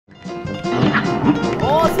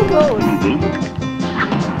so close.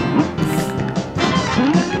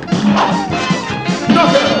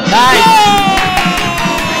 Nice!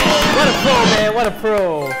 What a pro, man, what a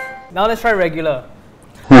pro. Now let's try regular.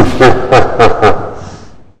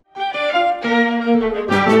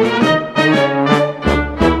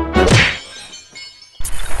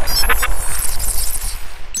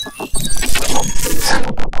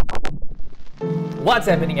 What's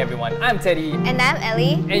happening, everyone? I'm Teddy. And I'm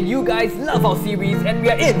Elie. And you guys love our series, and we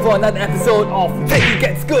are in for another episode of Teddy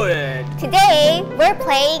Git Gud. Today, we're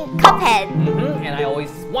playing Cuphead. And I always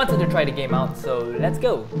wanted to try the game out, so let's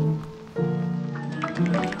go.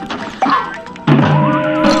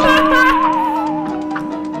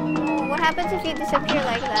 What happens if you disappear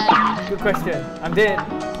like that? Good question. I'm dead.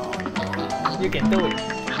 You can do it.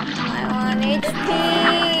 I want HP.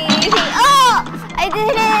 Oh! I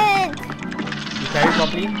did it! You carry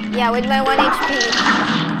properly? Yeah, with my 1 HP.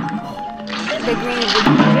 The green.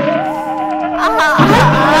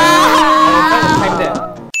 Time there.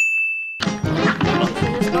 So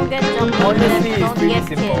just go get jumped. Honestly, it's pretty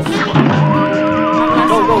simple.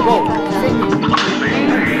 Go, go, go!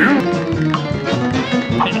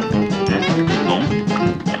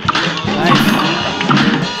 Nice.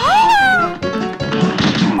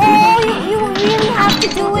 Oh, you really have to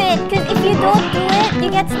do it, because if you don't do it, you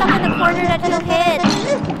get stuck in the corner that you'll hit.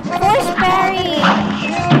 Force parry.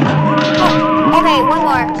 Oh, okay, one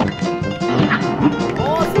more.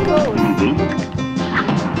 Oh, so close.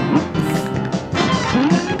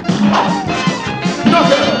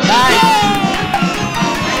 Nice.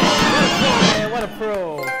 What a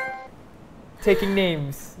pro. Taking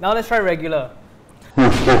names. Now let's try regular. I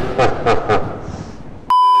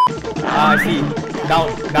see. Down,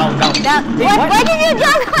 down, down. Hey, Why did you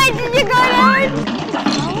jump? Why did you go down?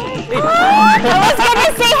 Hey. I was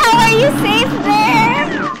gonna say, how are you safe there?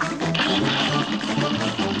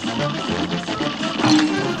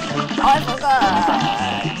 Oh, I forgot.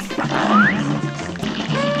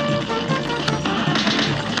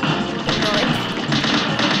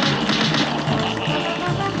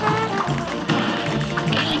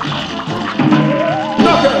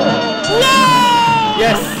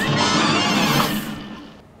 Yes!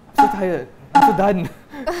 I'm so tired. I'm so done.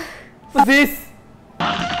 What's this?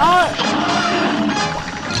 Oh,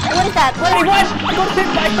 what is that? What is What? I got hit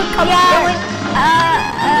by the cup. Yeah,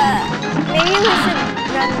 maybe we should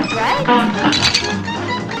run right?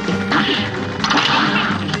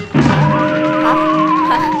 Oh no!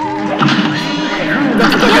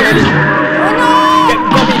 Got me.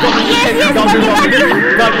 Yes,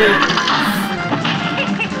 Got me.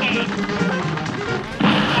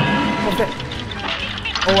 What's that?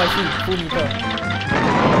 Oh, I see. Full meter.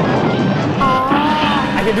 I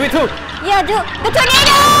can do it too. Yeah, do the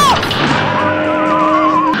tornado!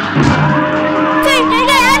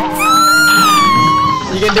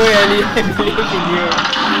 You can do it, Elie. I believe in you.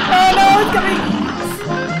 Oh no, it's coming.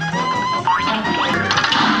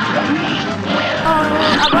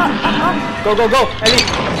 Go, Elie.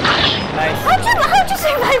 Nice. How'd you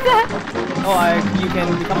survive that? Oh, you can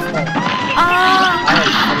become small. I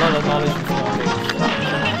have a lot of knowledge in small things.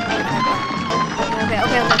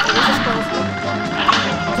 Okay, this is close.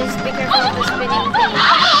 Just be careful of the spinning thing.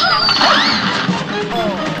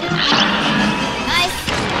 Oh. Nice!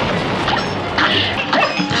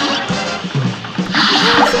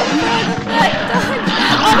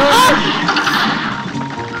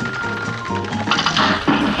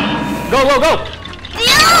 Go!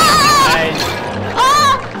 Yeah! Nice.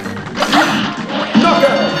 Oh!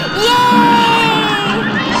 Yay!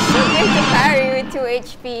 So great to parry with 2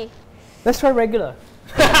 HP. Let's try regular.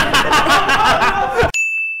 This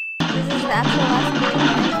is the actual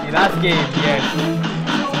last The last game. game, yes. The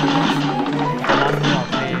last game I'll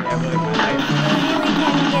play ever in my life. Maybe we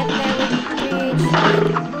can get there with 3 HP.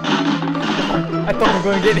 I thought we were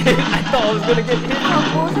going to get hit. I thought I was going to get hit. Oh,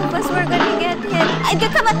 both of us were gonna get hit.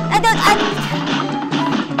 Come on! It's okay.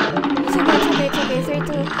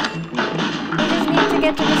 3-2. We just need to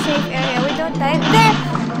get to the safe area. We don't die. There!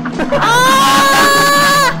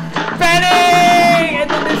 Ah! Panic! And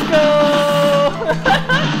then let's go!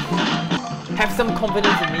 Have some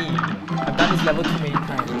confidence in me. I've done this level too many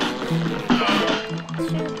times.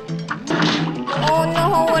 Oh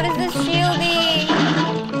no, what is this shielding?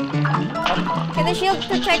 Can the shield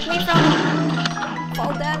protect me from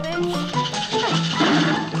fall damage?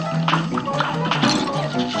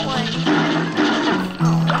 One.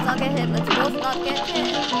 Oh, let's not get hit. Let's both not get hit.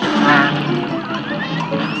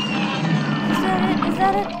 Is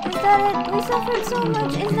that it? We suffered so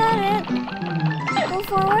much. Is that it? Go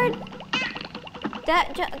forward.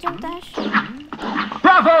 Jump dash.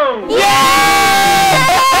 Bravo!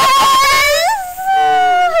 Yeah!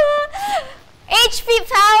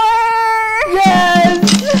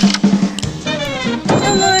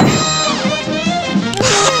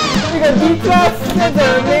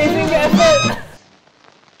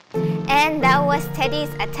 And that was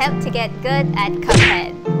Teddy's attempt to get good at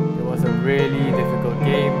Cuphead. It was a really difficult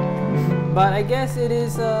game, but I guess it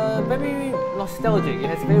is very nostalgic. It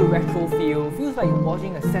has a very retro feel. Feels like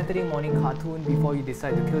watching a Saturday morning cartoon before you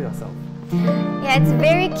decide to kill yourself. Yeah, it's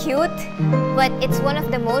very cute, but it's one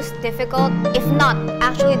of the most difficult, if not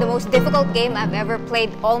actually the most difficult game I've ever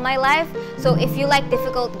played all my life. So if you like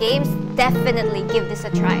difficult games, definitely give this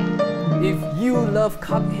a try. If you love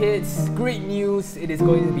Cupheads, great news! It is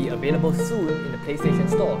going to be available soon in the PlayStation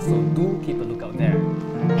Store, so do keep a lookout there.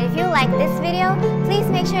 And if you like this video, please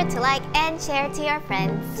make sure to like and share to your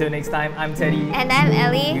friends. Till next time, I'm Teddy. And I'm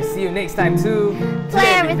Ellie. We'll see you next time to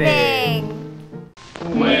Play everything!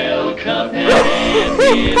 Well, Cuphead and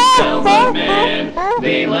his helper man,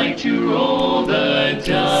 they like to roll the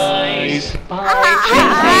dice by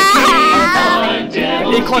chasing a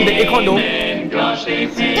devil's game, and gosh, they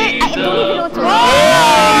pay I don't even know what to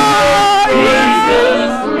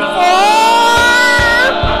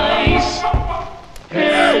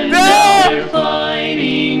and now they're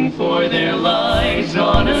fighting for their lives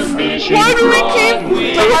on a mission. Why do we keep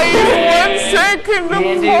dying 1 second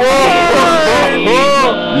apart?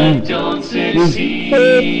 Don't succeed.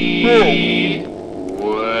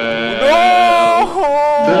 Well,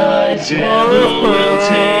 the devil will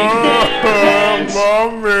take their heads.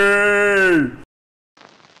 Mommy!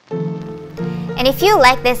 And if you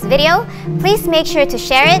like this video, please make sure to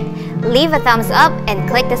share it, leave a thumbs up, and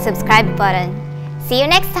click the subscribe button. See you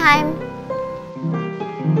next time!